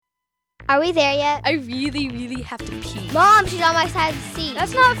Are we there yet? I really, really have to pee. Mom, she's on my side of the seat.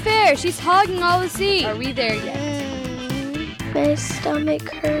 That's not fair. She's hogging all the seat. Are we there yet? My stomach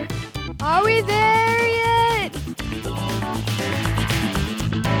hurts. Are we there yet?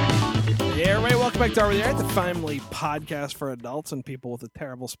 Hey everybody, welcome back to Are We There? The family podcast for adults and people with a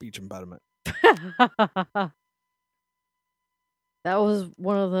terrible speech impediment. That was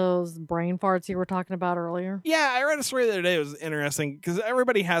one of those brain farts you were talking about earlier. Yeah, I read a story the other day. It was interesting because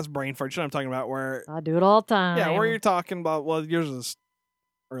everybody has brain farts. You know what I'm talking about? Where I do it all the time. Yeah, where you're talking about, well, yours is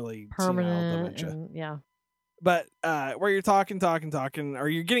early permanent senile dementia. and, yeah. But where you're talking, or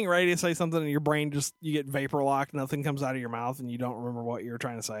you're getting ready to say something and your brain you get vapor locked, nothing comes out of your mouth and you don't remember what you were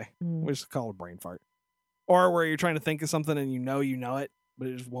trying to say. Which is called a brain fart. Or where you're trying to think of something and you know it, but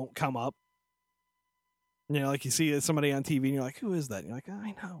it just won't come up. You know, like you see somebody on TV and you're like, who is that? And you're like,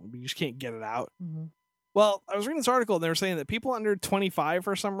 I know, but you just can't get it out. Mm-hmm. Well, I was reading this article and they were saying that people under 25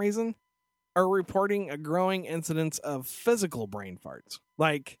 for some reason are reporting a growing incidence of physical brain farts.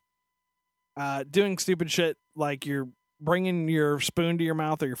 Like doing stupid shit like you're bringing your spoon to your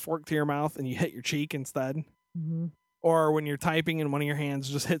mouth or your fork to your mouth and you hit your cheek instead. Mm-hmm. Or when you're typing and one of your hands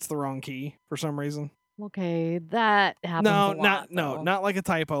just hits the wrong key for some reason. Okay, that happens a lot, not like a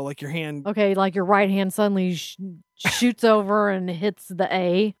typo, like your hand. Okay, like your right hand suddenly shoots over and hits the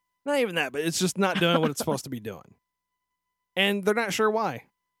A. Not even that, but it's just not doing what it's supposed to be doing. And they're not sure why.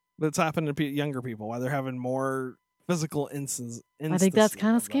 But it's happened to younger people, why they're having more physical instances. I think that's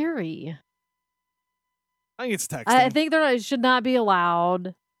kind of scary. I think it's texting. I think it should not be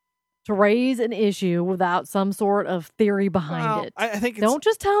allowed to raise an issue without some sort of theory behind it. I think don't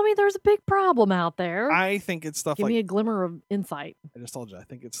just tell me there's a big problem out there. I think it's stuff Give me a glimmer of insight. I just told you, I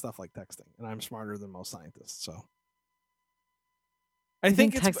think it's stuff like texting, and I'm smarter than most scientists, so. I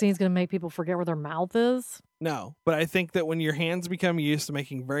think texting is going to make people forget where their mouth is? No, but I think that when your hands become used to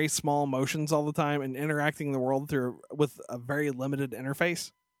making very small motions all the time and interacting in the world with a very limited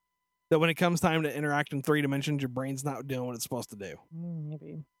interface, that when it comes time to interact in 3 dimensions, your brain's not doing what it's supposed to do.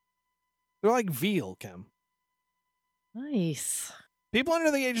 Maybe. They're like veal, Kim. Nice. People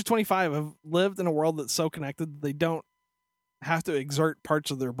under the age of 25 have lived in a world that's so connected that they don't have to exert parts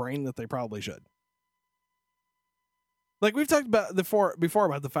of their brain that they probably should. Like we've talked about before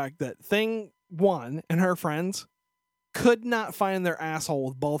about the fact that Thing 1 and her friends could not find their asshole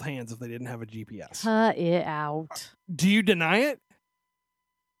with both hands if they didn't have a GPS. Cut it out. Do you deny it?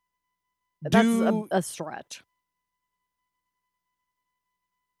 That's a stretch.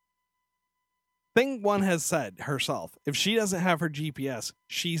 Thing 1 has said herself, if she doesn't have her GPS,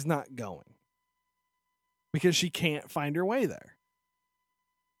 she's not going. Because she can't find her way there.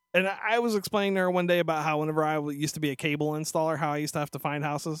 And I was explaining to her one day about how whenever I used to be a cable installer, how I used to have to find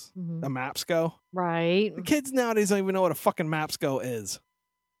houses, a maps go. Right. The kids nowadays don't even know what a fucking maps go is.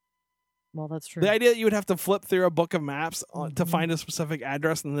 Well, that's true. The idea that you would have to flip through a book of maps to find a specific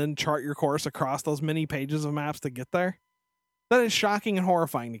address and then chart your course across those many pages of maps to get there, that is shocking and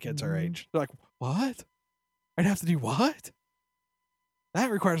horrifying to kids our age. They're like, what? I'd have to do what?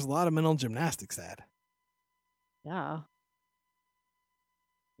 That requires a lot of mental gymnastics, Dad. Yeah.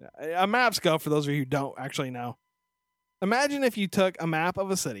 A maps go, for those of you who don't actually know. Imagine if you took a map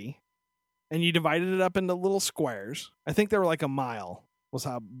of a city and you divided it up into little squares. I think they were like a mile was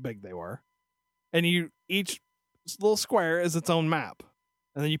how big they were. And each little square is its own map.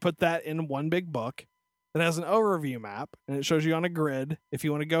 And then you put that in one big book that has an overview map, and it shows you on a grid, if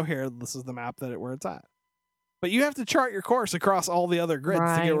you want to go here, this is the map where it's at. But you have to chart your course across all the other grids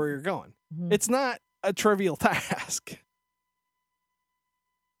to get where you're going. Mm-hmm. It's not a trivial task. I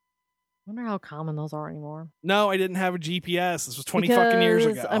wonder how common those are anymore. No, I didn't have a GPS. This was 20 fucking years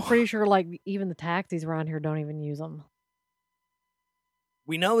ago. I'm pretty sure like even the taxis around here don't even use them.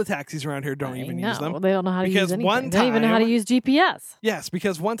 We know the taxis around here don't even use them. They don't know how to use anything. They don't even know how to use GPS. Yes,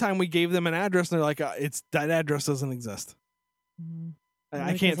 because one time we gave them an address and they're like, that address doesn't exist. Mm-hmm.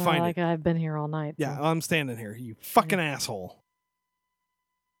 I can't find it. I've been here all night. Yeah, so. I'm standing here. You fucking asshole.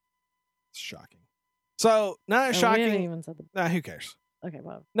 It's shocking. So, not as shocking. We haven't even said who cares? Okay,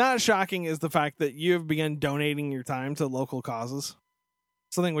 well. Not as shocking is the fact that you have begun donating your time to local causes.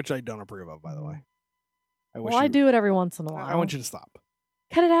 Something which I don't approve of, by the way. I do it every once in a while. I want you to stop.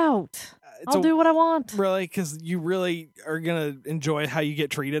 Cut it out. I'll do what I want. Really? Because you really are going to enjoy how you get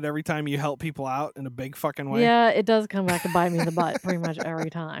treated every time you help people out in a big fucking way? Yeah, it does come back to bite me in the butt pretty much every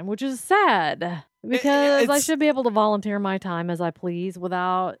time, which is sad. Because I should be able to volunteer my time as I please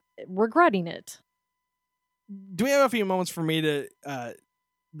without regretting it. Do we have a few moments for me to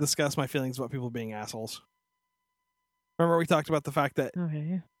discuss my feelings about people being assholes? Remember we talked about the fact that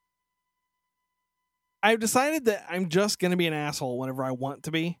I've decided that I'm just going to be an asshole whenever I want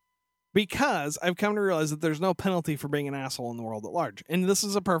to be. Because I've come to realize that there's no penalty for being an asshole in the world at large. And this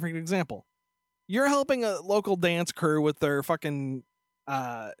is a perfect example. You're helping a local dance crew with their fucking,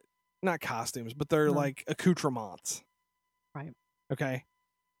 not costumes, but their like accoutrements. Right. Okay.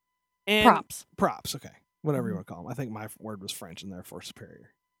 And Props. Okay. Whatever you want to call them. I think my word was French and therefore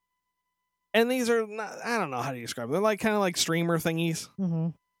superior. And these are not, I don't know how to describe them. They're like kind of like streamer thingies. Mm-hmm.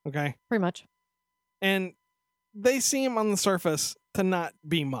 Okay. Pretty much. And they seem on the surface to not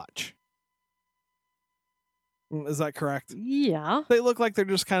be much. Is that correct? Yeah. They look like they're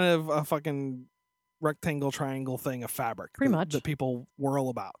just kind of a fucking rectangle, triangle thing of fabric. Pretty much. That people whirl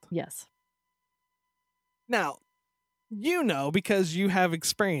about. Yes. Now, you know, because you have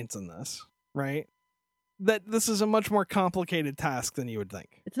experience in this, right? That this is a much more complicated task than you would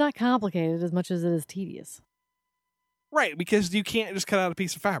think. It's not complicated as much as it is tedious. Right, because you can't just cut out a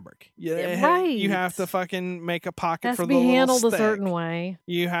piece of fabric. Right. You have to fucking make a pocket It has for to the be little handled stick. a certain way.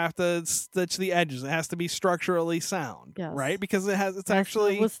 You have to stitch the edges. It has to be structurally sound. Yes. Right? Because it's It has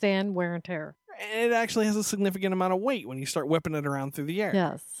actually to withstand wear and tear. it actually has a significant amount of weight when you start whipping it around through the air.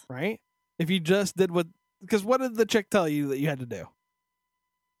 Yes. Right? If you just did because what did the chick tell you that you had to do?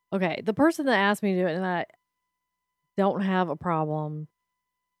 Okay, the person that asked me to do it, and I don't have a problem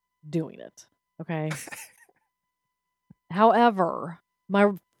doing it. Okay. However,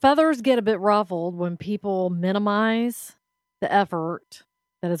 my feathers get a bit ruffled when people minimize the effort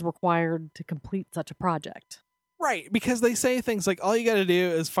that is required to complete such a project. Right, because they say things like all you got to do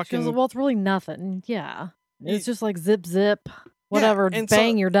is She fucking. goes, well, it's really nothing. Yeah. It's just like zip, whatever, and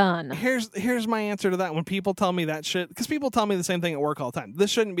bang, so you're done. Here's my answer to that. When people tell me that shit, because people tell me the same thing at work all the time.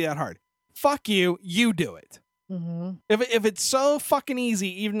 This shouldn't be that hard. Fuck you. You do it. Mm-hmm. If it's so fucking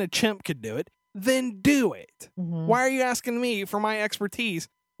easy, even a chimp could do it. Then do it. Mm-hmm. Why are you asking me for my expertise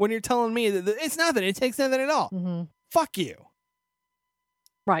when you're telling me that it's nothing? It takes nothing at all. Mm-hmm. Fuck you.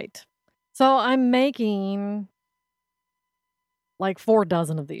 Right. So I'm making like 4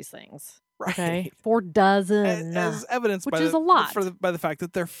 dozen of these things. Right. Okay. 4 dozen. As evidenced which by is a lot. by the fact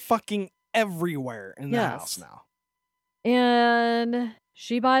that they're fucking everywhere in the Yes. house now. And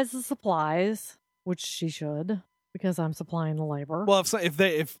she buys the supplies, which she should, because I'm supplying the labor. Well,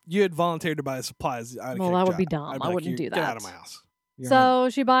 if you had volunteered to buy the supplies, I'd Well, that would be dumb. I'd I like, wouldn't do Get out that. of my house. You're So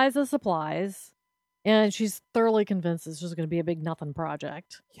she buys the supplies, and she's thoroughly convinced this is going to be a big nothing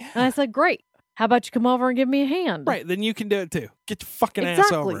project. yeah. And I said, great. How about you come over and give me a hand? Right, then you can do it too. Get your fucking ass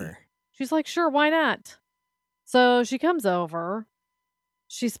Exactly. over here. She's like, sure, why not? So she comes over.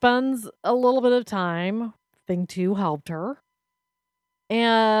 She spends a little bit of time. Thing 2 helped her.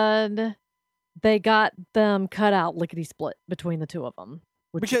 And they got them cut out lickety-split between the 2 of them.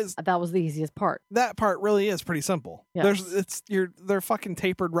 Because that was the easiest part. that part really is pretty simple. Yes. They're fucking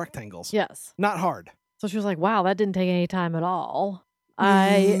tapered rectangles. Yes. Not hard. So she was like, wow, that didn't take any time at all.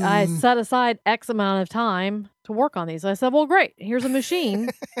 I set aside X amount of time to work on these. I said, well, great. Here's a machine.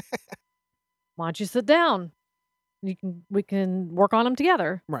 Why don't you sit down? We can work on them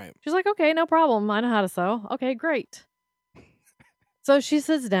together. Right. She's like, okay, no problem. I know how to sew. Okay, great. So she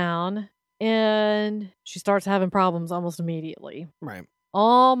sits down and she starts having problems almost immediately. Right.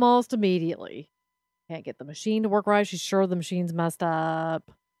 Almost immediately. Can't get the machine to work right. She's sure the machine's messed up.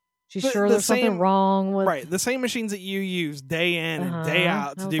 She's sure there's something wrong with... Right. The same machines that you use day in and day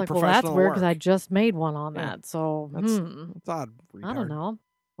out to do like, professional well, that's weird because work. I just made one on Yeah. that. So, That's odd. I don't retard. know.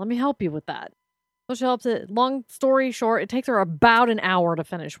 Let me help you with that. So she helps it. Long story short, it takes her about an hour to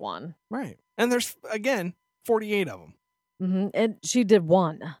finish one. Right. And there's, again, 48 of them. Mm-hmm. And she did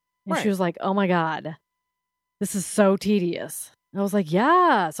one. And Right. she was like, oh my God, this is so tedious. And I was like,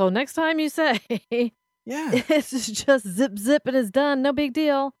 yeah. So next time you say, Yeah. it's just zip and it's done. No big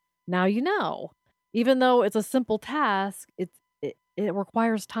deal. Now you know. Even though it's a simple task, it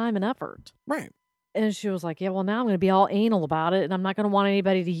requires time and effort. Right. And she was like, yeah, well, now I'm going to be all anal about it and I'm not going to want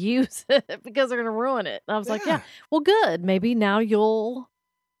anybody to use it because they're going to ruin it. And I was like, yeah, well, good. Maybe now you'll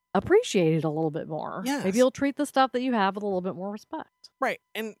appreciate it a little bit more. Yes. Maybe you'll treat the stuff that you have with a little bit more respect. Right.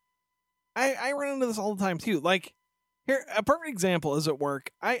 And I run into this all the time too. Like, here, a perfect example is at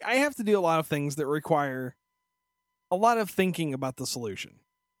work. I have to do a lot of things that require a lot of thinking about the solution.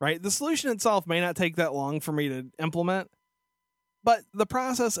 Right? The solution itself may not take that long for me to implement, but the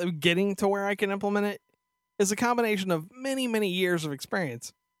process of getting to where I can implement it is a combination of many, many years of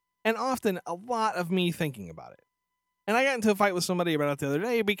experience and often a lot of me thinking about it. And I got into a fight with somebody about it the other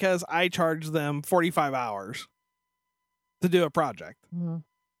day because I charged them 45 hours to do a project. Mm-hmm.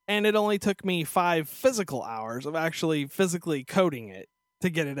 And it only took me 5 physical hours of actually physically coding it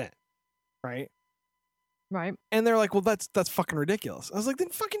to get it in. Right? Right. And they're like, well, that's fucking ridiculous. I was like, then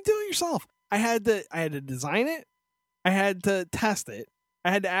fucking do it yourself. I had to design it. I had to test it.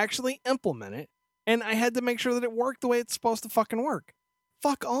 I had to actually implement it, and I had to make sure that it worked the way it's supposed to fucking work.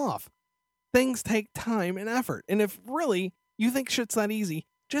 Fuck off. Things take time and effort. And if really you think shit's that easy,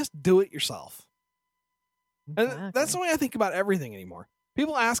 just do it yourself. Exactly. And that's the way I think about everything anymore.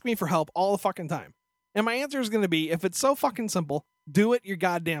 People ask me for help all the fucking time. And my answer is going to be, if it's so fucking simple, do it your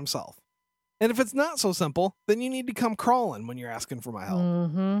goddamn self. And if it's not so simple, then you need to come crawling when you're asking for my help.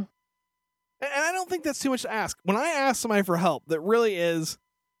 Mm-hmm. And I don't think that's too much to ask. When I ask somebody for help, that really is,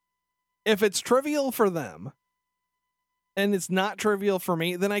 if it's trivial for them and it's not trivial for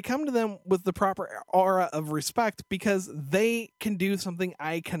me, then I come to them with the proper aura of respect because they can do something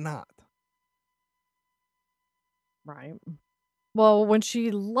I cannot. Right. Well, when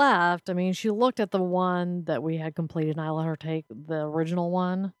she left, I mean, she looked at the one that we had completed, and I let her take the original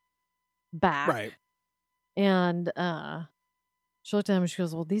one back. Right. And she looked at him and she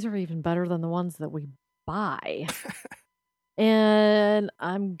goes, well, these are even better than the ones that we buy. And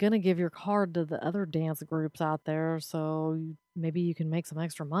I'm going to give your card to the other dance groups out there, so maybe you can make some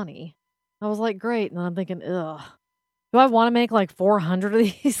extra money. I was like, great. And I'm thinking, ugh. Do I want to make like 400 of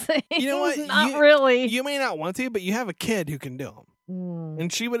these things? You know what? Not really. You may not want to, but you have a kid who can do them. And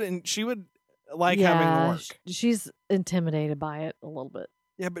she would like Yeah, having the work. She's intimidated by it a little bit.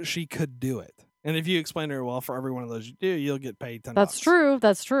 Yeah, but she could do it. And if you explain to her, well, for every one of those you do, you'll get paid $10. That's true.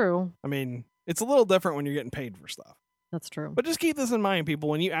 That's true. I mean, it's a little different when you're getting paid for stuff. That's true. But just keep this in mind, people.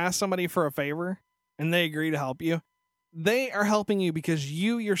 When you ask somebody for a favor and they agree to help you, they are helping you because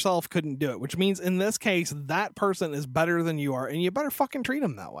you yourself couldn't do it, which means in this case, that person is better than you are, and you better fucking treat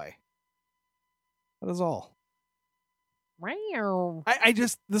them that way. That is all. Wow.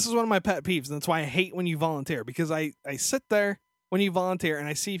 This is one of my pet peeves, and that's why I hate when you volunteer, because I sit there when you volunteer and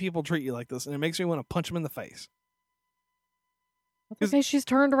I see people treat you like this, and it makes me want to punch them in the face. Okay, she's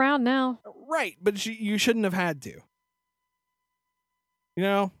turned around now. Right, but you shouldn't have had to. You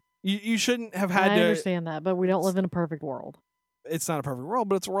know? You shouldn't have had to. I understand that, but we don't live in a perfect world. It's not a perfect world,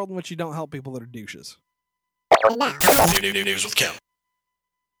 but it's a world in which you don't help people that are douches. News with Kim.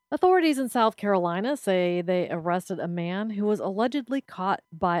 Authorities in South Carolina say they arrested a man who was allegedly caught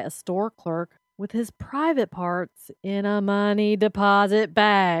by a store clerk with his private parts in a money deposit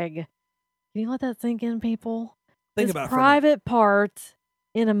bag. Can you let that sink in, people? Think his about it. Private parts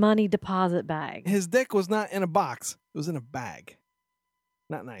in a money deposit bag. His dick was not in a box. It was in a bag.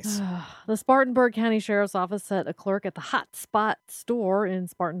 Not nice. The Spartanburg County Sheriff's Office said a clerk at the Hot Spot store in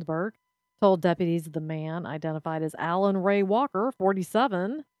Spartanburg told deputies the man, identified as Alan Ray Walker,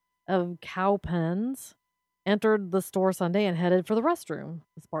 47, of Cowpens, entered the store Sunday and headed for the restroom.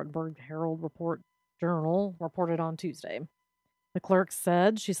 The Spartanburg Herald Journal reported on Tuesday. The clerk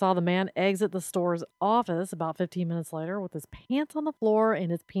said she saw the man exit the store's office about 15 minutes later with his pants on the floor and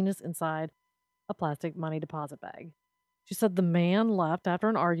his penis inside a plastic money deposit bag. She said the man left after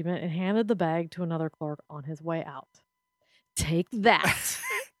an argument and handed the bag to another clerk on his way out. Take that.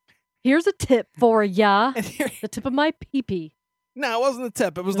 Here's a tip for ya. The tip of my pee-pee. No, it wasn't the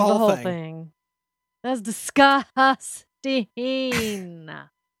tip. It was the whole thing. That's disgusting.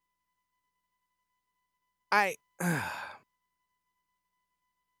 I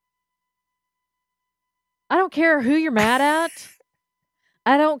don't care who you're mad at.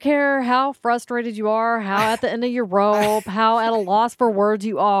 I don't care how frustrated you are, how at the end of your rope, how at a loss for words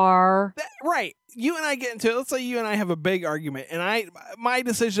you are. Right. You and I get into it. Let's say you and I have a big argument, and my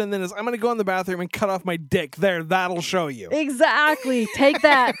decision then is I'm going to go in the bathroom and cut off my dick. There, that'll show you. Exactly. Take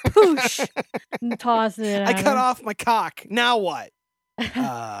that. Poosh. And toss it. I cut off my cock. Now what?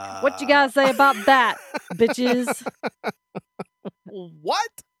 What you got to say about that, bitches?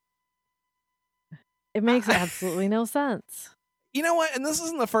 What? It makes absolutely no sense. You know what? And this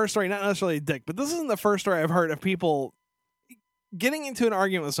isn't the first story, not necessarily a dick, but this isn't the first story I've heard of people getting into an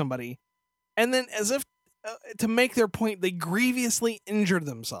argument with somebody, and then as if to make their point, they grievously injured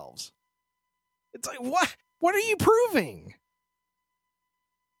themselves. It's like, what? What are you proving?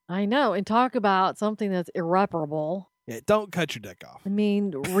 I know. And talk about something that's irreparable. Yeah, don't cut your dick off. I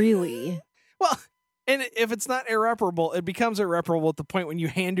mean, really. Well, and if it's not irreparable, it becomes irreparable at the point when you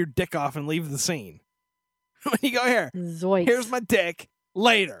hand your dick off and leave the scene. When you go, Zoinks. Here's my dick.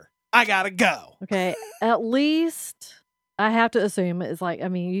 Later, I gotta go. Okay, at least I have to assume it's like, I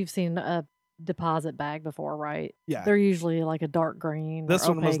mean, you've seen a deposit bag before, right? Yeah. They're usually like a dark green. This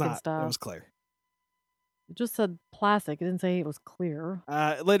or one was opaque and not. stuff. It was clear. It just said plastic. It didn't say it was clear.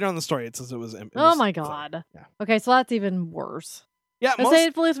 Later on in the story, it says it was. Oh my God. Yeah. Okay, so that's even worse. Yeah. I say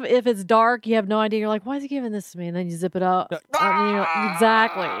if it's dark, you have no idea. You're like, why is he giving this to me? And then you zip it up.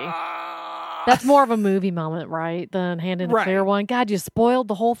 Exactly. That's more of a movie moment, right? Than handing a clear one. God, you spoiled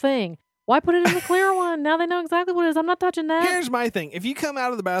the whole thing. Why put it in the clear one? Now they know exactly what it is. I'm not touching that. Here's my thing. If you come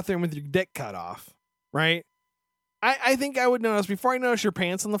out of the bathroom with your dick cut off, right? I think I would notice, before I notice your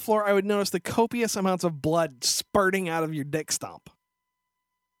pants on the floor, I would notice the copious amounts of blood spurting out of your dick stump.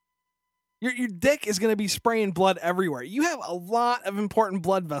 Your dick is going to be spraying blood everywhere. You have a lot of important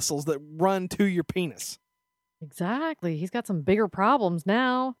blood vessels that run to your penis. Exactly. He's got some bigger problems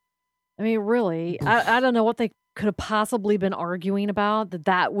now. I mean, really, I don't know what they could have possibly been arguing about,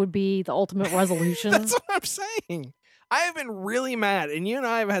 that would be the ultimate resolution. That's what I'm saying. I have been really mad, and you and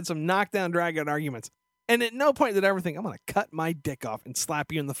I have had some knockdown, drag-out arguments. And at no point did I ever think, I'm going to cut my dick off and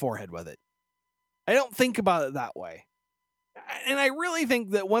slap you in the forehead with it. I don't think about it that way. And I really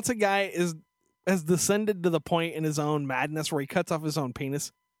think that once a guy has descended to the point in his own madness where he cuts off his own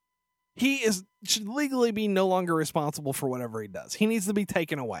penis, should legally be no longer responsible for whatever he does. He needs to be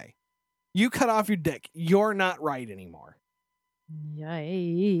taken away. You cut off your dick. You're not right anymore.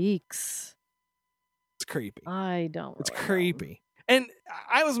 Yikes. It's creepy. I don't. It's really creepy. know. And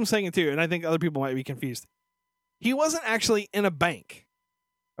I was saying it too, and I think other people might be confused. He wasn't actually in a bank.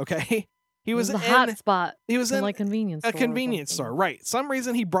 Okay? He was It in a hot spot. He was in like convenience a store convenience store, right? Some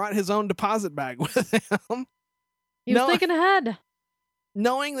reason he brought his own deposit bag with him. He was thinking ahead,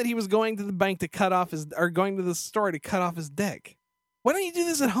 knowing that he was going to the bank to cut off going to the store to cut off his dick. Why don't you do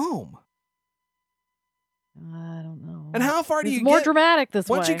this at home? I don't know. And how far do you get? It's more get? dramatic this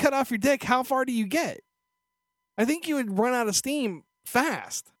way. Once you cut off your dick, how far do you get? I think you would run out of steam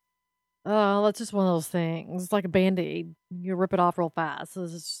fast. That's just one of those things. It's like a Band-Aid. You rip it off real fast.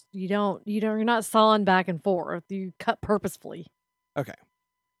 You're not sawing back and forth. You cut purposefully. Okay.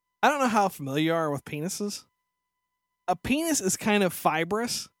 I don't know how familiar you are with penises. A penis is kind of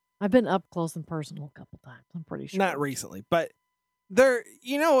fibrous. I've been up close and personal a couple times. I'm pretty sure. Not recently, but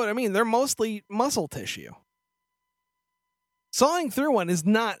you know what I mean? They're mostly muscle tissue. Sawing through one is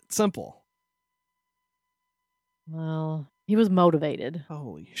not simple. Well, he was motivated.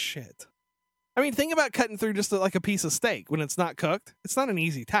 Holy shit. I mean, think about cutting through just like a piece of steak when it's not cooked. It's not an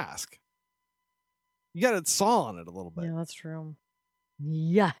easy task. You got to saw on it a little bit. Yeah, that's true.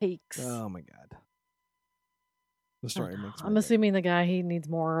 Yikes. Oh my God. The story makes me I'm assuming the guy, he needs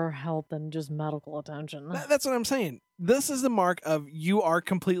more help than just medical attention. That's what I'm saying. This is the mark of you are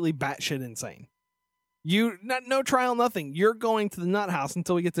completely batshit insane. No trial, nothing. You're going to the nut house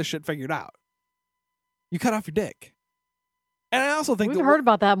until we get this shit figured out. You cut off your dick. And I also think we've heard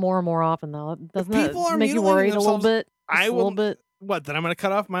about that more and more often, though. Doesn't that make you worried a little bit? A little bit. What, that I'm going to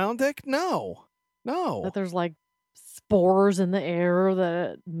cut off my own dick? No. That there's like spores in the air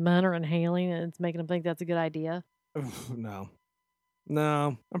that men are inhaling and it's making them think that's a good idea. No.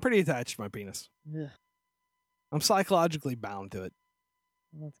 I'm pretty attached to my penis. Ugh. I'm psychologically bound to it.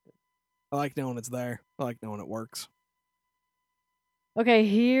 That's good. I like knowing it's there. I like knowing it works. Okay,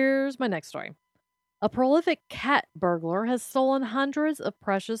 here's my next story. A prolific cat burglar has stolen hundreds of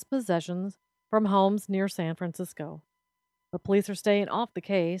precious possessions from homes near San Francisco. The police are staying off the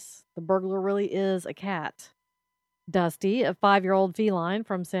case. The burglar really is a cat. Dusty, a 5-year-old feline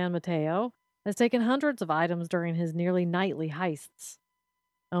from San Mateo, has taken hundreds of items during his nearly nightly heists.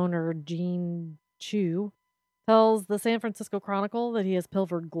 Owner Gene Chu tells the San Francisco Chronicle that he has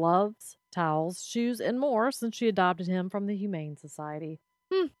pilfered gloves, towels, shoes, and more since she adopted him from the Humane Society.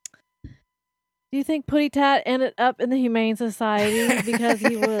 Do you think Putty Tat ended up in the Humane Society because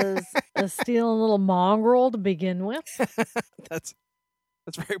he was a stealing little mongrel to begin with? That's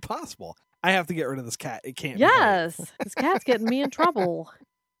very possible. I have to get rid of this cat. It can't. Yes, this cat's getting me in trouble.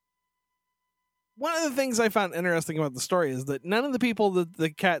 One of the things I found interesting about the story is that none of the people that the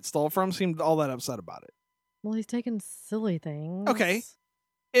cat stole from seemed all that upset about it. Well, he's taking silly things. Okay.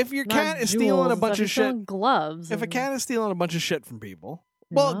 If your Not cat is jewels, stealing a bunch of he's stealing shit, gloves. if a cat is stealing a bunch of shit from people,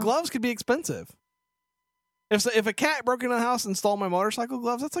 well, gloves could be expensive. If a cat broke into the house and stole my motorcycle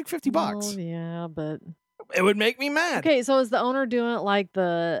gloves, that's like $50. Well, yeah, but it would make me mad. Okay, so is the owner doing it like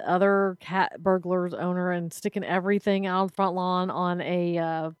the other cat burglars owner and sticking everything out on the front lawn on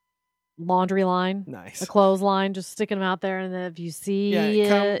a laundry line? Nice. A clothesline, just sticking them out there, and then if you see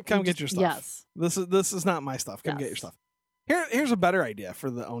it, come get your stuff. Yes. This is not my stuff. Come get your stuff. Here's a better idea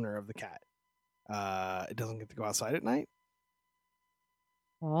for the owner of the cat. It doesn't get to go outside at night.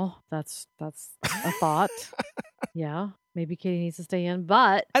 Well, that's a thought. Yeah, maybe Kitty needs to stay in,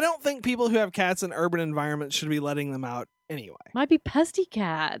 but I don't think people who have cats in urban environments should be letting them out anyway. Might be pesty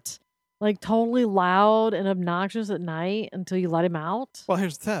cat, like totally loud and obnoxious at night until you let him out. Well,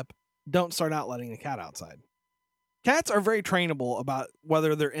 here's the tip: don't start out letting a cat outside. Cats are very trainable about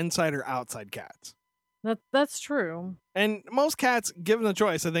whether they're inside or outside cats. That's true. And most cats, given the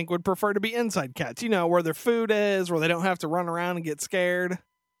choice, I think would prefer to be inside cats. You know, where their food is, where they don't have to run around and get scared.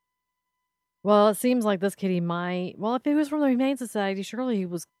 Well, it seems like this kitty might. Well, if he was from the Humane Society, surely he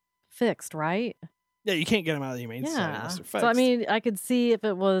was fixed, right? Yeah, you can't get them out of the Humane Society Yeah. unless they're fixed. So, I mean, I could see if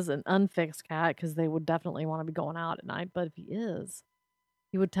it was an unfixed cat because they would definitely want to be going out at night. But if he is,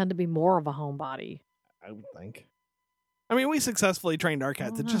 he would tend to be more of a homebody. I would think. I mean, we successfully trained our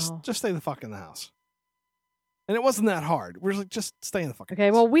cat to just know. stay the fuck in the house. And it wasn't that hard. We're like, just stay in the fucking Okay,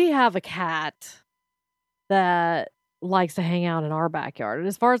 house. well, we have a cat that likes to hang out in our backyard. And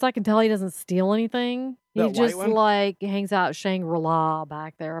as far as I can tell, he doesn't steal anything. He That white just one? like hangs out Shangri-La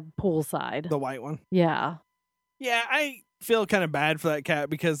back there, poolside. The white one. Yeah. Yeah, I feel kind of bad for that cat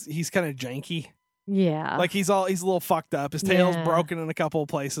because he's kind of janky. Yeah. Like he's a little fucked up. His tail's Yeah. broken in a couple of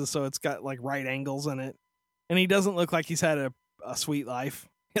places, so it's got like right angles in it. And he doesn't look like he's had a sweet life.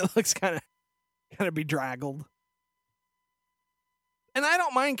 It looks kind of bedraggled. And I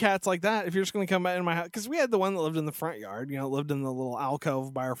don't mind cats like that if you're just going to come back in my house. Because we had the one that lived in the front yard, lived in the little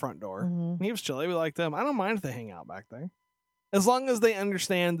alcove by our front door. Mhm. And he was chilly. We liked them. I don't mind if they hang out back there. As long as they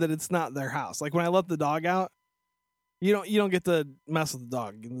understand that it's not their house. Like when I let the dog out, you don't get to mess with the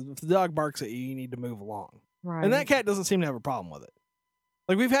dog. If the dog barks at you, you need to move along. Right. And that cat doesn't seem to have a problem with it.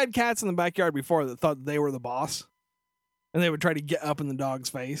 Like we've had cats in the backyard before that thought they were the boss. And they would try to get up in the dog's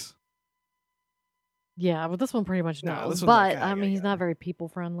face. Yeah, but this one pretty much No, knows. this one's But, like, I mean, he's yeah. not very people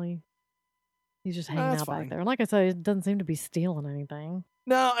friendly. He's just hanging That's out fine. back there. And like I said, it doesn't seem to be stealing anything.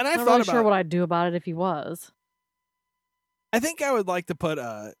 No, and I I'm thought not really about sure what I'd do about it if he was. I think I would like to put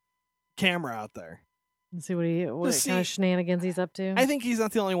a camera out there. And see what kind see- of shenanigans he's up to. I think he's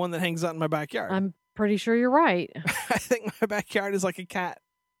not the only one that hangs out in my backyard. I'm pretty sure you're right. I think my backyard is like a cat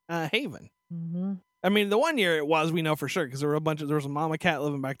haven. Mm-hmm. I mean, the one year it was, we know for sure, because there was a mama cat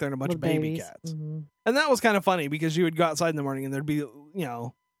living back there and a bunch of baby cats. Mm-hmm. And that was kind of funny because you would go outside in the morning and there'd be,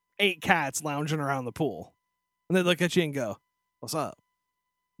 8 cats lounging around the pool. And they'd look at you and go, "What's up?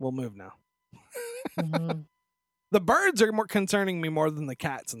 We'll move now." Mm-hmm. The birds are more concerning me more than the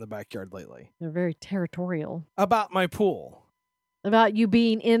cats in the backyard lately. They're very territorial About my pool. about you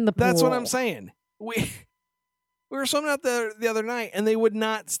being in the pool. That's what I'm saying. We were swimming out there the other night and they would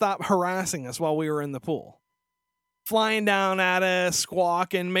not stop harassing us while we were in the pool. Flying down at us,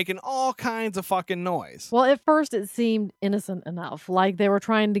 squawking, making all kinds of fucking noise. Well, at first it seemed innocent enough, like they were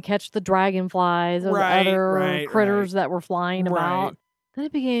trying to catch the dragonflies or Right, the other right, critters that were flying about. Right. Then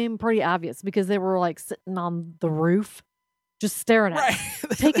it became pretty obvious because they were like sitting on the roof, just staring at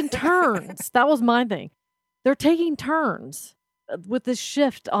us, taking turns. That was my thing. They're taking turns with this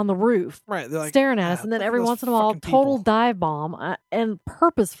shift on the roof, Right. They're like, staring at us, "Ah, and then look at every those once in a while, fucking total people." dive bomb and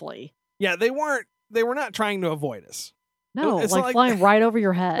purposefully. Yeah, they were not trying to avoid us. No, It's like not like- flying right over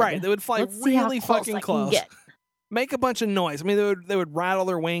your head. Right. They would fly Let's see how really close fucking I can close. get. Make a bunch of noise. I mean, they would rattle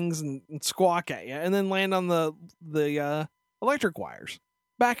their wings and squawk at you, and then land on the electric wires,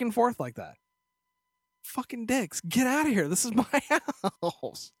 back and forth like that. Fucking dicks, get out of here! This is my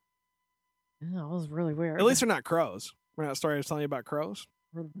house. Yeah, it was really weird. At least they're not crows. Remember that story I was telling you about crows?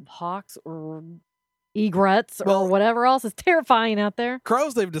 Or hawks or egrets or Well- whatever else is terrifying out there.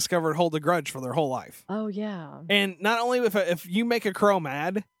 Crows, they've discovered, hold a grudge for their whole life. Oh yeah. And not only if you make a crow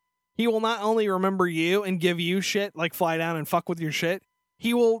mad, he will not only remember you and give you shit, like fly down and fuck with your shit,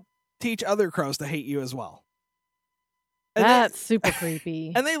 he will teach other crows to hate you as well. And That's super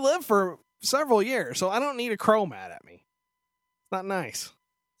creepy. and they live for several years, so I don't need a crow mad at me. It's not nice.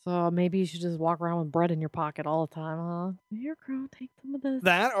 So maybe you should just walk around with bread in your pocket all the time, huh? Here, crow, take some of this.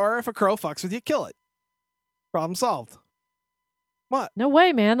 That, or if a crow fucks with you, kill it. Problem solved. What? No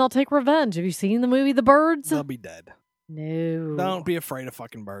way, man. They'll take revenge. Have you seen the movie The Birds? They'll be dead. No. Don't be afraid of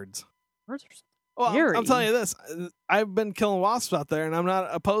fucking birds. Birds are Well, scary. I'm telling you this. I've been killing wasps out there, and I'm not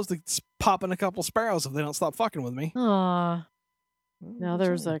opposed to popping a couple sparrows if they don't stop fucking with me. Aw. Now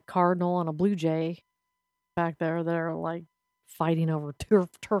there's a cardinal and a blue jay back there that are like fighting over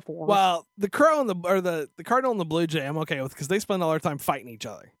turf wars. Well, the crow and the cardinal and the blue jay, I'm okay with because they spend all their time fighting each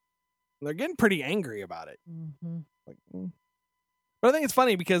other. And they're getting pretty angry about it. Mm-hmm. Like, But I think it's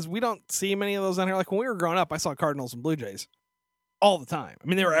funny because we don't see many of those down here. Like when we were growing up, I saw cardinals and blue jays all the time. I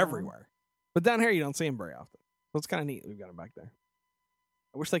mean, they were Yeah. everywhere. But down here, you don't see them very often. So it's kind of neat we've got them back there.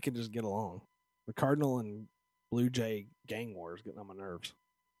 I wish they could just get along. The cardinal and blue jay gang wars getting on my nerves.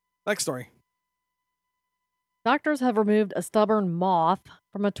 Next story. Doctors have removed a stubborn moth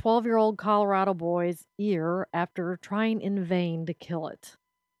from a 12-year-old Colorado boy's ear after trying in vain to kill it.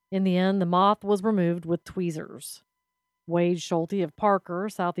 In the end, the moth was removed with tweezers. Wade Schulte of Parker,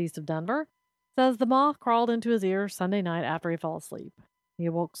 southeast of Denver, says the moth crawled into his ear Sunday night after he fell asleep. He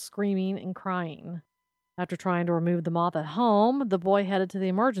awoke screaming and crying. After trying to remove the moth at home, the boy headed to the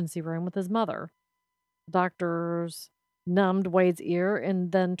emergency room with his mother. The doctors numbed Wade's ear,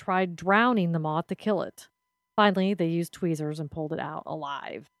 and then tried drowning the moth to kill it. Finally, they used tweezers and pulled it out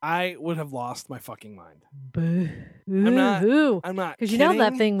alive. I would have lost my fucking mind. Boo. I'm not Because you know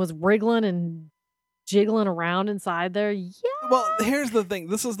that kidding. thing was wriggling and jiggling around inside there. Yeah. Well, here's the thing.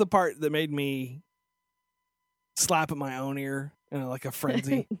 This is the part that made me slap at my own ear in like a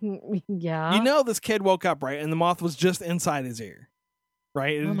frenzy. Yeah. You know, this kid woke up, right? And the moth was just inside his ear,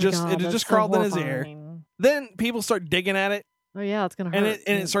 right? It Oh had my just God, it had that's just so crawled in his ear. horrifying. Then people start digging at it, Oh yeah, it's gonna hurt.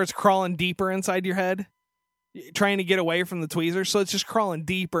 and it starts crawling deeper inside your head, trying to get away from the tweezers. So it's just crawling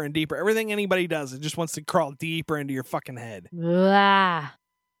deeper and deeper. Everything anybody does, it just wants to crawl deeper into your fucking head. Ah.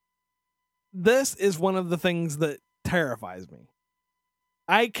 This is one of the things that terrifies me.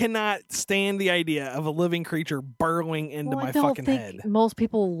 I cannot stand the idea of a living creature burrowing into Well, my I don't fucking think head. most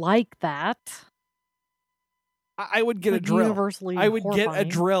people like that. I would get a Like, drill. universally I would get a horrifying.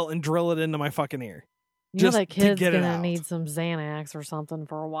 drill and drill it into my fucking ear. You just know that to kid's get it gonna out. need some Xanax or something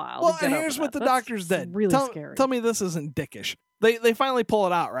for a while. to Well, get over here's what that. the That's doctors did. Really tell, scary. Tell me this isn't dickish. They finally pull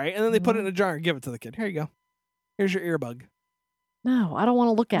it out, right? And then they put it in Mhm. a jar and give it to the kid. Here you go. Here's your earbug. No, I don't want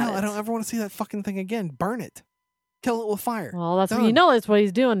to look at No, it. I don't ever want to see that fucking thing again. Burn it. Kill it with fire. Well, that's what Done. you know. That's what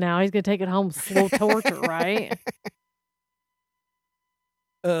he's doing now. He's gonna take it home, slow torture, right?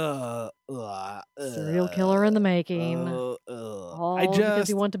 Serial killer in the making. All I because just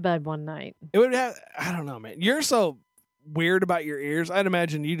he went to bed one night. it would have. I don't know, man. You're so weird about your ears. I'd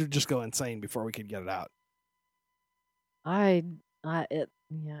imagine you'd just go insane before we could get it out.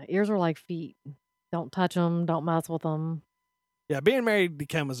 Ears are like feet. Don't touch them. Don't mess with them. Yeah, being married to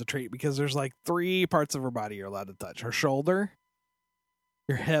Kim was a treat because there's like 3 parts of her body you're allowed to touch: her shoulder,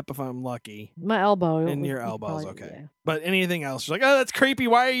 your hip, if I'm lucky, My elbow. and we- your we elbow's probably- okay. yeah. But anything else, she's like, "Oh, that's creepy.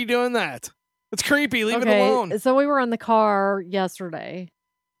 Why are you doing that? It's creepy. Leave it Okay, alone." so we were in the car yesterday,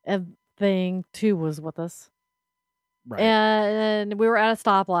 and thing 2 was with us. Right. And we were at a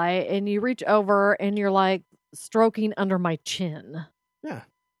stoplight, and you reach over and you're like stroking under my chin. Yeah.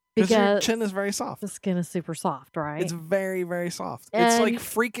 Because your Because chin is very soft. the skin is super soft, right? It's very, very soft. It's And- like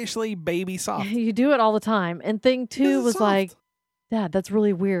freakishly baby soft. You do it all the time. And thing 2 Because it's was like, soft. Dad, that's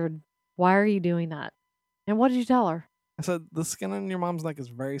really weird. Why are you doing that? And what did you tell her? I said, the skin on your mom's neck is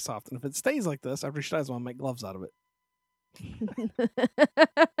very soft. And if it stays like this after she dies, I'm going to make gloves out of it.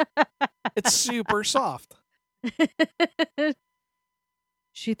 It's super soft.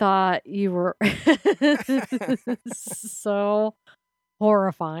 She thought you were so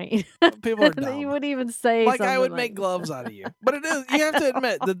horrifying. People are that dumb. you would even say Like I something would like make gloves out of you. But it is, you have to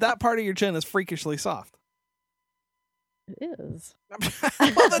admit that part of your chin is freakishly soft. It is.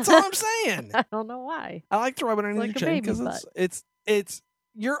 Well, that's all I'm saying. I don't know why. I like to rub it underneath like a your chin baby because it's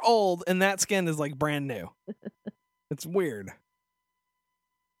you're old and that skin is like brand new. It's weird.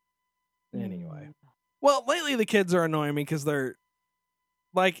 Anyway. Well, lately the kids are annoying me because they're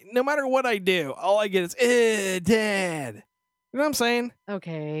like, no matter what I do, all I get is, Dad. You know what I'm saying?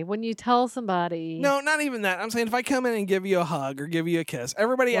 Okay, when you tell somebody, No, not even that. I'm saying if I come in and give you a hug or give you a kiss,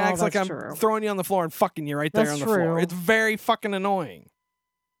 everybody Well, acts like I'm that's true. throwing you on the floor and fucking you right there That's on the floor. true. It's very fucking annoying.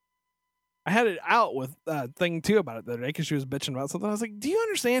 I had it out with thing too about it the other day because she was bitching about something. I was like, do you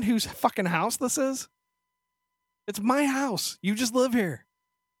understand whose fucking house this is? It's my house. You just live here.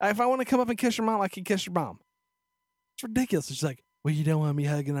 If I want to come up and kiss your mom, I can kiss your mom. It's ridiculous. She's like, well, you don't want me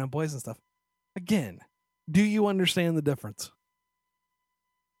hugging on boys and stuff. Again, do you understand the difference?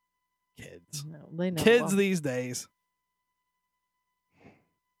 Kids. no, they know. Kids well. these days.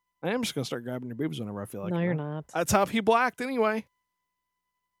 I am just going to start grabbing your boobs whenever I feel like No, it. you're man. not. That's how people act anyway.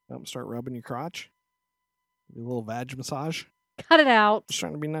 I'm start rubbing your crotch. Give you a little vag massage. Cut it out. Just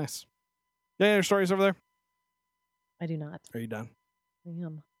trying to be nice. Yeah, any other stories over there? I do not. Are you done? I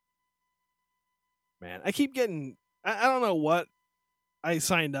am. Man, I keep getting, I don't know what I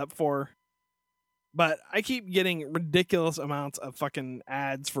signed up for, but I keep getting ridiculous amounts of fucking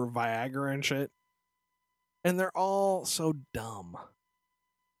ads for Viagra and shit. And they're all so dumb.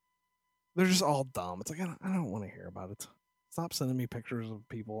 They're just all dumb. It's like, I don't want to hear about it. Stop sending me pictures of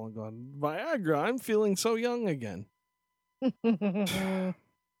people and going, Viagra, I'm feeling so young again.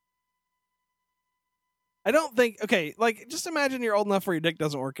 I don't think, okay, like, just imagine you're old enough where your dick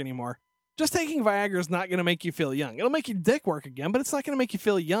doesn't work anymore. Just taking Viagra is not going to make you feel young. It'll make your dick work again, but it's not going to make you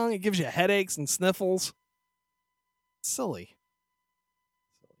feel young. It gives you headaches and sniffles. Silly.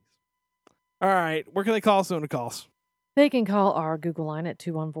 All right, where can they call us when to call us? They can call our Google line at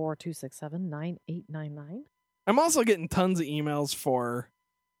 214-267-9899. I'm also getting tons of emails for,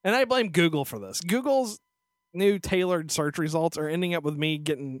 and I blame Google for this. Google's new tailored search results are ending up with me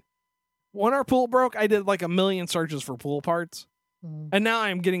getting, when our pool broke, I did like 1 million searches for pool parts. Mm. And now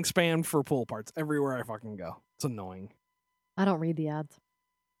I'm getting spammed for pool parts everywhere I fucking go. It's annoying. I don't read the ads.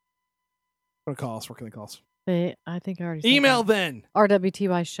 What call us? Where can they call us? I think I already said Email that. then.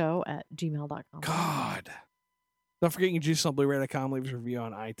 rwtyshow@gmail.com. God. Don't forget you can juice on Blu-ray.com, leave us a review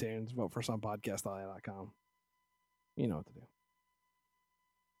on iTunes, vote for us on podcast.com. You know what to do.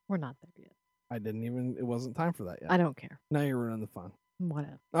 We're not there yet. It wasn't time for that yet. I don't care. Now you're ruining the fun.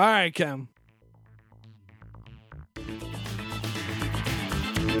 Whatever. All right, Kim.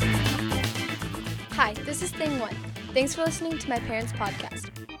 Hi, this is Thing One. Thanks for listening to my parents' podcast.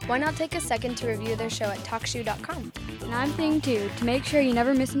 Why not take a second to review their show at TalkShoe.com? And I'm Thing Two. To make sure you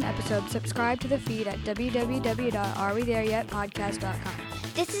never miss an episode, subscribe to the feed at www.arewethereyetpodcast.com.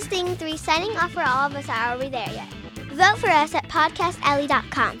 This is Thing 3 signing off for all of us at Are We There Yet? Vote for us at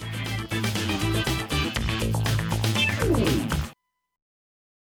podcastalley.com.